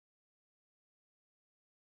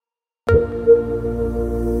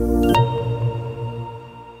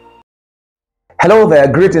Hello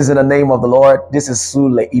there, greetings in the name of the Lord. This is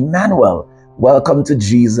Sule Emmanuel. Welcome to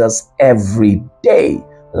Jesus Every Day,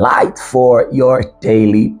 light for your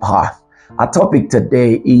daily path. Our topic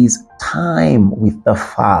today is time with the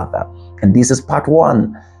Father, and this is part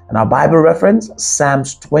 1. And our Bible reference,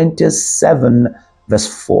 Psalms 27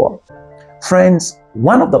 verse 4. Friends,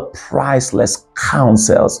 one of the priceless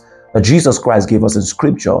counsels that Jesus Christ gave us in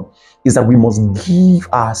Scripture is that we must give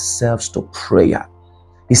ourselves to prayer.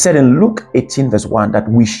 He said in Luke 18 verse 1 that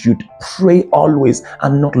we should pray always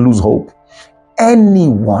and not lose hope.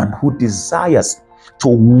 Anyone who desires to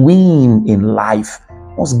win in life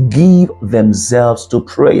must give themselves to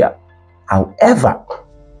prayer. However,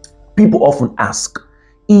 people often ask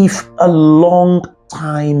if a long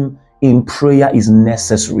time in prayer is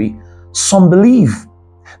necessary. Some believe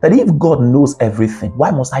that if God knows everything, why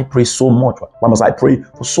must I pray so much? Why must I pray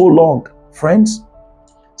for so long? Friends,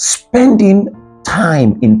 spending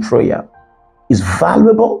time in prayer is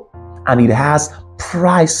valuable and it has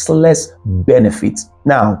priceless benefits.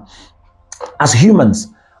 Now, as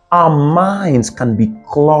humans, our minds can be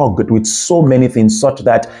clogged with so many things, such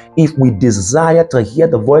that if we desire to hear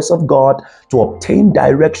the voice of God, to obtain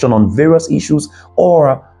direction on various issues,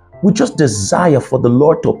 or we just desire for the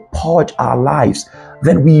Lord to purge our lives,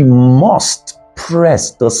 then we must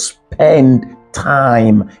press to spend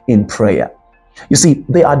time in prayer. You see,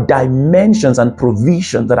 there are dimensions and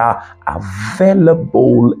provisions that are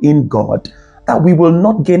available in God that we will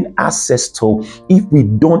not gain access to if we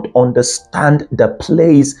don't understand the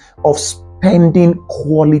place of spending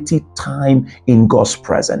quality time in God's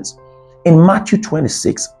presence. In Matthew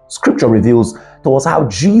 26, Scripture reveals to us how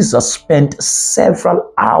Jesus spent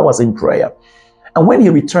several hours in prayer. And when he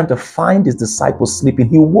returned to find his disciples sleeping,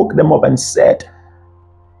 he woke them up and said,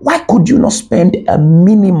 "Why could you not spend a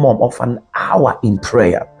minimum of an hour in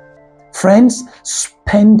prayer?" Friends,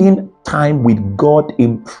 spending time with God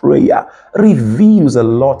in prayer reveals a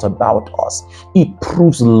lot about us. It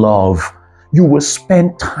proves love. You will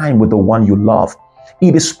spend time with the one you love.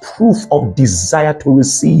 It is proof of desire to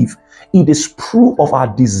receive. It is proof of our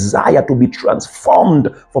desire to be transformed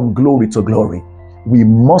from glory to glory. We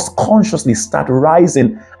must consciously start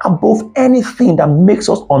rising above anything that makes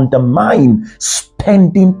us undermine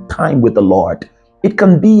spending time with the Lord. It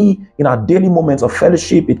can be in our daily moments of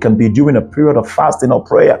fellowship. It can be during a period of fasting or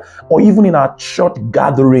prayer, or even in our church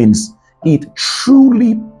gatherings. It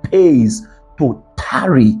truly pays to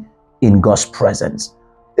tarry in God's presence.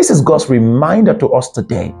 This is God's reminder to us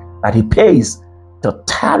today that it pays to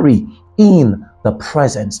tarry in the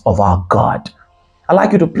presence of our God. I'd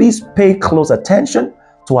like you to please pay close attention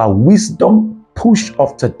to our wisdom push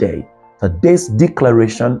of today, today's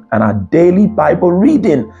declaration, and our daily Bible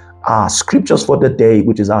reading, our scriptures for the day,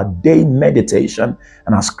 which is our day meditation,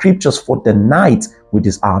 and our scriptures for the night, which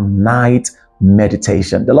is our night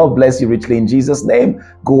meditation. The Lord bless you richly in Jesus' name.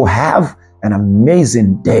 Go have an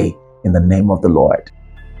amazing day in the name of the Lord.